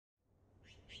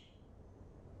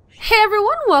Hey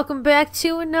everyone, welcome back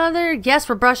to another. Yes,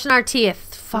 we're brushing our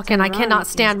teeth. Fucking, I cannot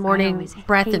stand morning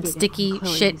breath and sticky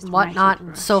shit and whatnot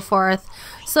and so forth.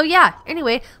 So yeah,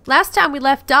 anyway, last time we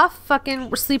left off, fucking,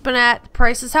 we're sleeping at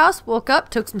Price's house. Woke up,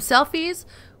 took some selfies.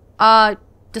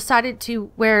 Decided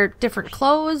to wear different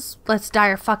clothes. Let's dye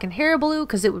our fucking hair blue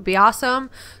because it would be awesome.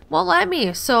 Won't let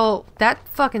me, so that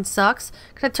fucking sucks.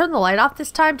 Can I turn the light off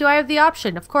this time? Do I have the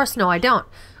option? Of course, no, I don't.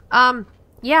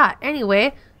 Yeah.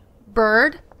 Anyway,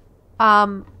 bird.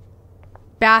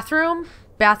 Bathroom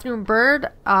bird,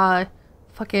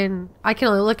 fucking, I can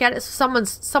only look at it, so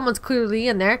someone's clearly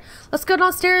in there. Let's go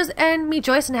downstairs and meet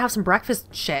Joyce and have some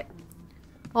breakfast shit.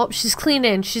 Oh, she's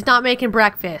cleaning. She's not making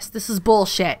breakfast. This is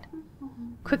bullshit.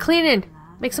 Quit cleaning.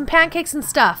 Make some pancakes and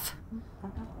stuff.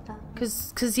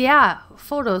 Cause yeah,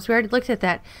 photos, we already looked at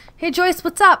that. Hey Joyce,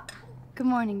 what's up? Good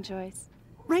morning, Joyce.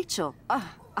 Rachel, I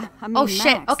mean, oh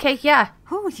shit, Max. okay, yeah.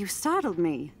 Oh, you startled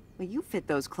me. Well, you fit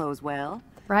those clothes well.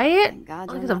 Right? Look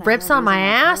at the rips on my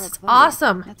ass. It's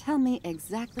awesome. Now tell me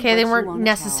exactly. Okay, they weren't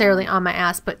necessarily on my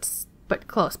ass, but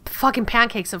close. Fucking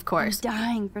pancakes, of course. I'm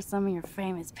dying for some of your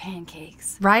famous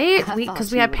pancakes. Right?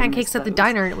 Because we had pancakes at the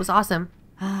diner and it was awesome.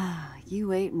 Ah,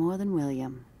 you ate more than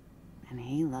William, and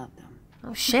he loved them.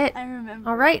 Oh shit. I remember.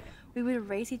 All right. We would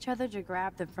race each other to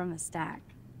grab them from the stack.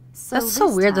 That's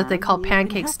so weird that they call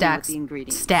pancake stacks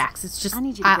stacks. It's just,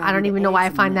 I don't even know why I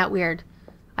find that weird.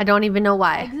 I don't even know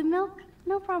why. Eggs and milk?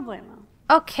 No problemo.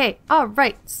 Okay,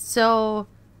 alright. So,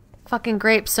 fucking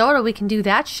grape soda, we can do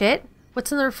that shit.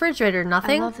 What's in the refrigerator?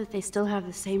 Nothing? I love that they still have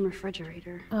the same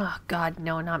refrigerator. Oh, God,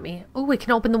 no, not me. Oh, we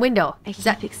can open the window. I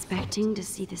keep expecting to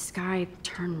see the sky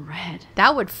turn red.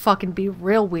 That would fucking be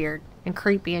real weird and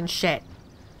creepy and shit.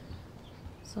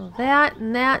 So that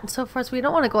and so forth. So we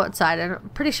don't want to go outside. I'm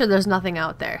pretty sure there's nothing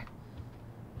out there.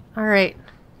 Alright.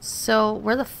 So,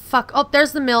 where the fuck? Oh,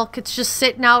 there's the milk. It's just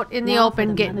sitting out in the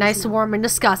open, getting nice and warm and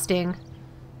disgusting.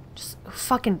 Just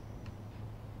fucking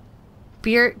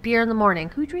beer in the morning.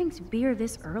 Who drinks beer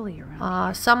this early around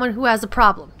here? Someone who has a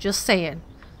problem. Just saying.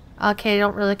 Okay, I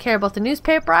don't really care about the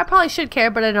newspaper. I probably should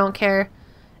care, but I don't care.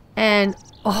 And,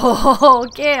 oh,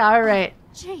 okay, alright.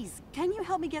 Jeez, can you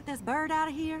help me get this bird out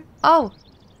of here? Oh,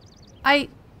 I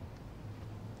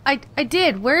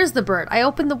did. Where is the bird? I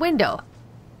opened the window.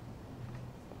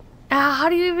 How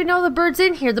do you even know the bird's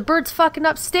in here? The bird's fucking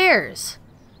upstairs.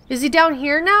 Is he down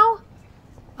here now?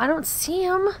 I don't see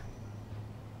him.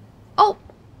 Oh.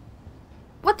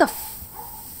 What the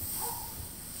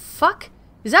fuck?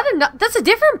 Is that that's a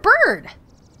different bird.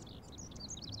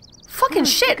 Fucking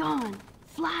shit. Gone.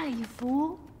 Fly, you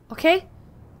fool. Okay.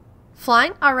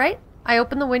 Flying? Alright. I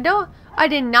opened the window. I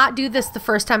did not do this the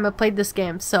first time I played this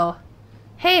game, so.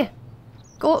 Hey.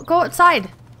 Go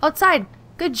outside. Outside.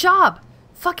 Good job.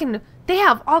 Fucking, they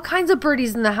have all kinds of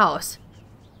birdies in the house.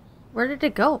 Where did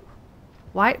it go?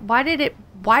 Why did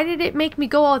it make me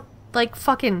go out like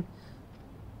fucking,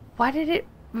 why did it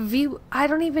view, I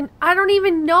don't even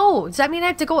know. Does that mean I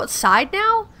have to go outside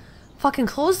now? Fucking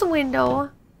close the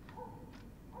window.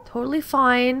 Totally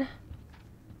fine.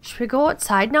 Should we go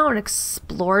outside now and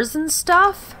explores and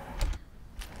stuff?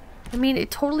 I mean,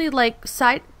 it totally like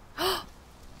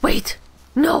wait,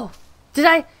 no, did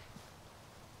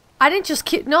I didn't just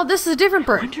kill. No, this is a different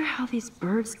bird. I wonder how these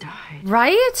birds died.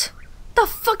 Right? The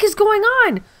fuck is going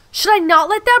on? Should I not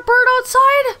let that bird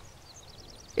outside?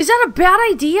 Is that a bad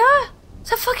idea? Is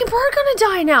that fucking bird gonna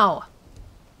die now?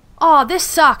 Oh, this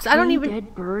sucks. I don't even.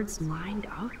 Dead birds lined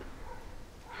up.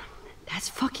 That's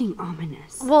fucking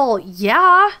ominous. Well,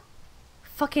 yeah.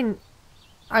 Fucking.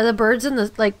 Are the birds in the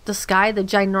sky, the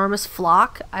ginormous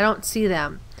flock? I don't see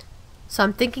them. So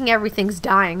I'm thinking everything's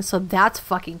dying, so that's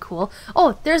fucking cool.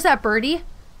 Oh, there's that birdie.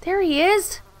 There he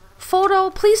is. Photo.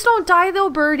 Please don't die though,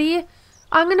 birdie.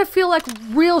 I'm gonna feel like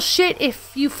real shit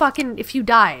if you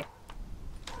die.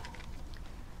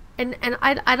 And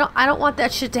I don't want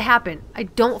that shit to happen. I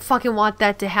don't fucking want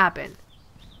that to happen.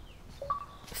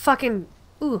 Fucking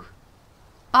ooh.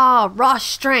 Ah, raw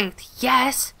strength.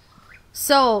 Yes.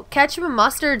 So ketchup and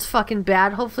mustard's fucking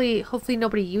bad. Hopefully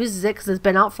nobody uses it because it's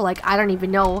been out for like I don't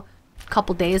even know.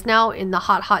 Couple days now in the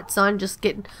hot sun, just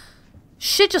getting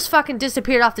shit just fucking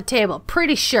disappeared off the table.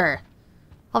 Pretty sure.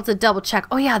 I'll have to double check.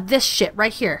 Oh yeah, this shit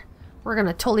right here. We're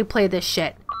gonna totally play this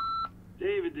shit.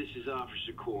 David, this is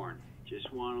Officer Korn.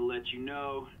 Just want to let you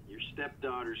know your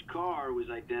stepdaughter's car was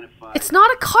identified. It's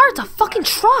not a car, it's a fucking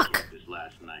truck. This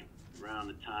last night, around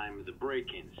the time of the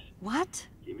break-ins. What?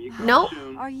 Give me a call No.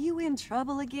 soon. Are you in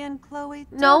trouble again, Chloe?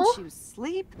 No. Don't you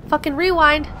sleep? Fucking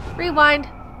rewind.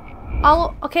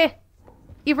 Oh, okay.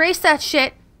 Erase that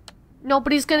shit.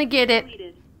 Nobody's gonna get it.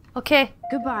 Okay.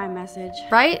 Goodbye, message.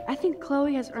 Right? I think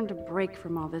Chloe has earned a break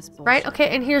from all this bullshit. Right? Okay,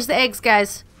 and here's the eggs,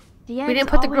 guys. The We eggs didn't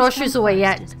put the always groceries come away first,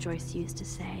 yet. as Joyce used to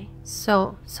say.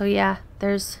 So yeah,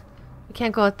 there's... We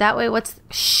can't go out that way. What's...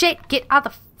 Shit! Get out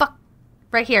the fuck...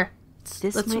 Right here.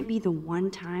 This might be the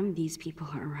one time these people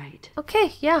are right.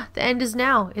 Okay, yeah, the end is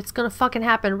now. It's gonna fucking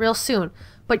happen real soon.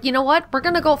 But you know what? We're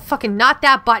gonna go fucking not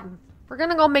that button. We're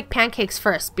gonna go make pancakes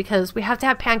first, because we have to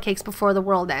have pancakes before the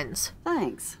world ends.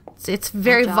 Thanks. It's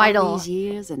very After all vital these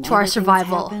years and to our everything's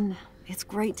survival happened, it's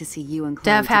great to see you and Chloe to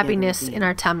have together happiness again. in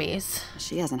our tummies.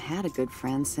 She hasn't had a good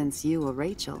friend since you or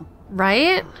Rachel.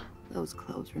 Right? Those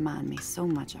clothes remind me so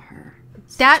much of her.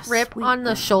 Such That a rip sweet on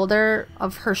the girl. shoulder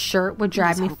of her shirt would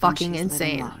drive me Hoping fucking she's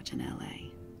living insane. large in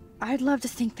LA. I'd love to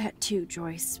think that too,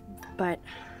 Joyce, but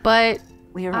But,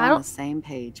 We're I on don't- the same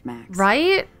page, Max.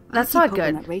 right? That's I not keep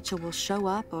hoping good. that Rachel will show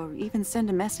up or even send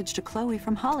a message to Chloe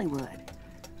from Hollywood.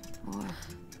 Or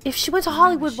If she went to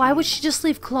Hollywood, why would she just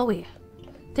leave Chloe?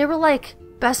 They were like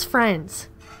best friends.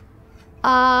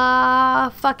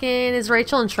 Fucking, is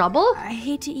Rachel in trouble? I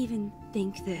hate to even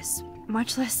think this,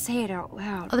 much less say it out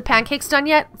loud. Are the pancakes done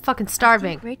yet? Fucking I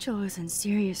starving. think Rachel is in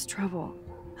serious trouble.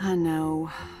 I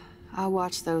know. I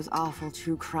watch those awful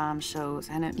true crime shows,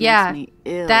 and it Yeah, makes me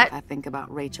ill that- if I think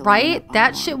about Rachel. Right? ending up That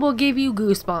on shit one. will give you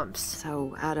goosebumps.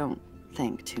 So I don't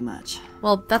think too much.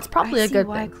 Well, that's probably I a see good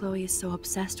why thing. Chloe is so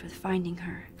obsessed with finding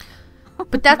her.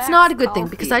 But that's Max not a good thing,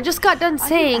 because I Caulfield. just got done Are you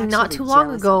saying not actually too long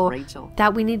jealous of ago Rachel?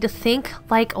 that we need to think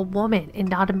like a woman and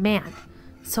not a man.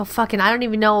 So fucking, I don't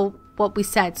even know what we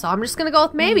said, so I'm just gonna go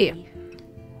with maybe.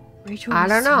 Rachel I is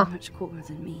don't know. so much cooler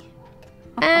than me.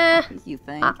 Eh. You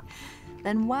think?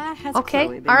 Then why has Okay,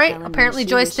 Chloe been alright. telling me Apparently she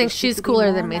Joyce wishes thinks she she's could be cooler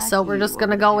more than me, like so we're you just over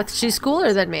gonna the go with past she's 5 cooler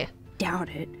years? than me. Doubt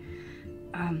it.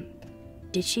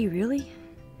 Did she really?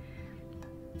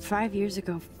 5 years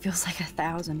ago feels like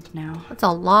 1,000 now. That's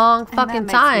a long And that fucking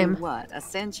makes me, time. what, a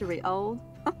century old?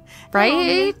 You're Right? only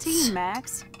 18,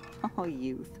 Max. Oh,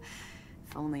 youth.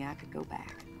 If only I could go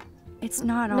back. It's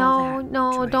not all No, that,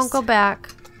 no, Joyce. don't go back.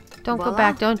 Don't go Voila,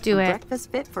 back, don't do a it.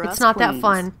 breakfast fit for It's us not that queens.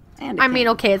 fun. And a I mean, king.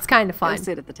 okay, it's kind of Go fun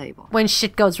sit at the table. when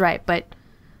shit goes right, but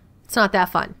it's not that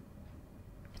fun.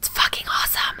 It's fucking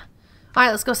awesome. All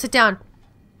right, let's go sit down.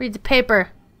 Read the paper.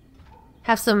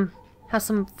 Have some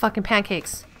fucking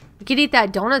pancakes. You could eat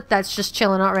that donut that's just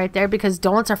chilling out right there because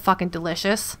donuts are fucking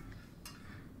delicious.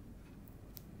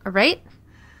 All right.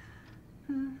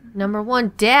 Number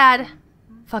 1, Dad.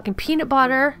 Fucking peanut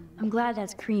butter. I'm glad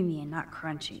that's creamy and not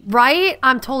crunchy. Right?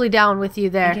 I'm totally down with you I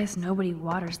there. guess nobody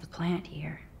waters the plant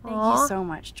here. Thank Aw. you so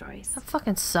much, Joyce. That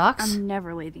fucking sucks. I'm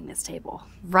never leaving this table.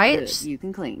 Right? Good, you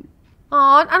can clean.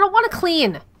 Aw, I don't want to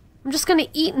clean. I'm just gonna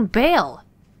eat and bail.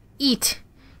 Eat.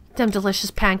 Them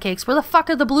delicious pancakes. Where the fuck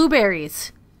are the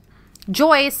blueberries?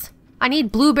 Joyce, I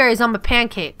need blueberries on my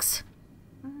pancakes.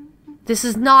 This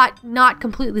is not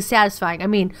completely satisfying. I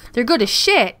mean, they're good as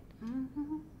shit,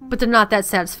 but they're not that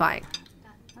satisfying.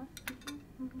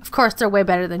 Of course, they're way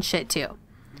better than shit, too.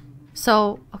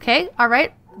 So, okay,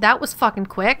 alright. That was fucking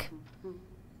quick.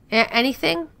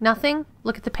 Anything? Nothing?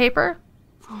 Look at the paper?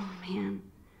 Oh man,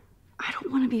 I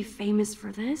don't want to be famous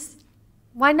for this.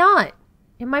 Why not?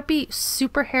 It might be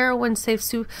super heroin safe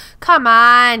soup. Come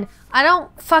on. I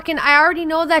already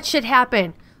know that shit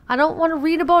happened. I don't want to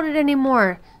read about it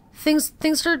anymore. Things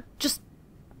are just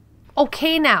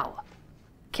okay now.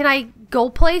 Can I go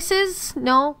places?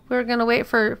 No, we're gonna wait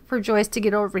for Joyce to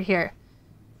get over here.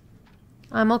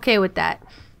 I'm okay with that.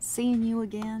 Seeing you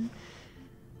again,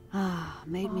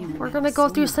 made me remember We're gonna go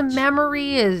so through some much.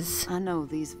 memories. I know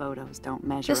these photos don't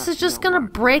measure This up is to just your gonna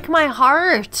work. break my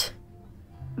heart.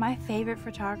 My favorite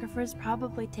photographers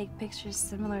probably take pictures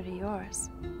similar to yours.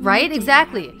 Right? Make me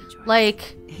Exactly. happy, Joyce.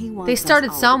 Like, He wants they us started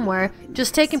all to be somewhere, happy,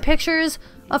 just Max. taking pictures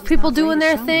of was people not afraid doing to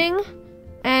their show 'em. thing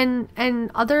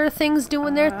and other things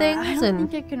doing their I things don't and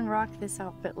think I can rock this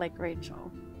outfit like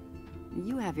Rachel.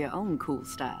 You have your own cool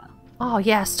style. oh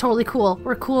yes, totally cool.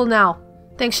 We're cool now.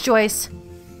 Thanks, Joyce.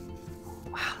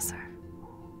 Wow, sir.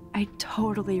 I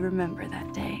totally remember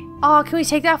that day. Oh, can we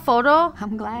take that photo?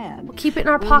 I'm glad. We'll keep it in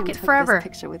our William pocket took forever. This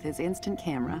picture with his instant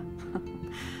camera.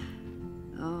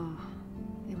 Oh,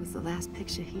 it was the last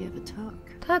picture he ever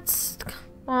took. That's He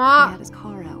Aw, had his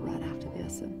car out right after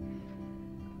this, and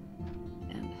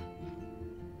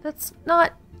that's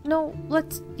not no,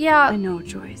 let's I yeah, know,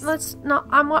 Joyce. let's not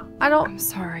I I'm don't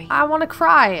sorry. I want to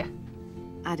cry.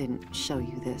 I didn't show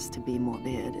you this to be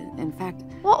morbid. In fact,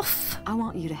 Well, I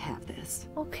want you to have this.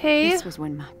 okay. This was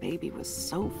when my baby was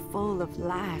so full of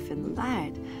life and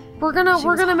light. We're She gonna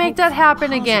was make that hopeful,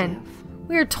 happen again. positive.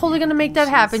 We are totally gonna make that She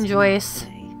happen, smiled Joyce.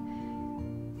 today.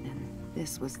 And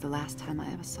this was the last time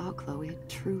I ever saw Chloe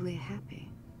truly happy.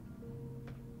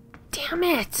 damn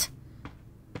it.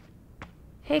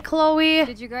 Hey, Chloe.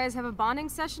 Did you guys have a bonding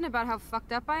session about how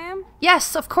fucked up I am?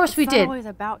 Yes, of course we It's did. not always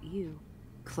about you.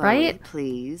 Chloe, Right?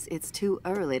 please. It's too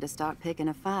early to start picking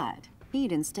a fight.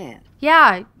 Eat instead.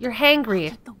 Yeah, you're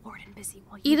hangry. The warden busy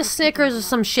while you Eat a Snickers or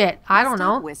some shit. I don't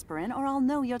Stop know. whispering, or I'll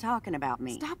know you're talking about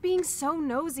me. Stop being so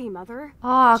nosy, Mother.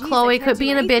 Aw, Jeez, Chloe, I can't quit do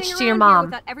being a anything bitch to your around here mom.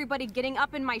 Without everybody getting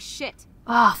up in my shit.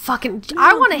 Oh, fucking,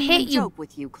 I want to No, hit you. Joke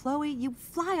with you, Chloe. You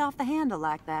fly off the handle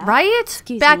like that. Right?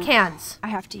 Excuse Backhands. me. I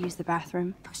have to use the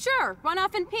bathroom. Sure, run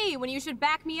off and pee when you should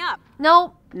back me up.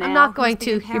 No, I'm Now, not going who's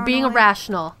to. being You're being paranoid?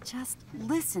 irrational. Just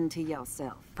listen to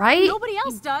yourself. Right? Nobody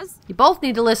else does. You both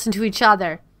need to listen to each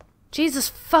other. Jesus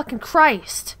fucking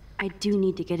Christ. I do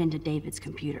need to get into David's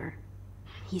computer.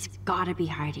 He's gotta be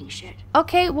hiding shit.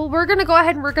 Okay, well, we're going to go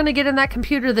ahead and we're going to get in that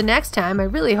computer the next time. I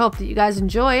really hope that you guys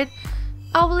enjoyed.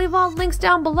 I'll leave all the links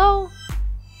down below.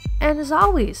 And as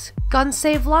always, guns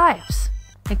save lives.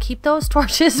 And keep those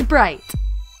torches bright.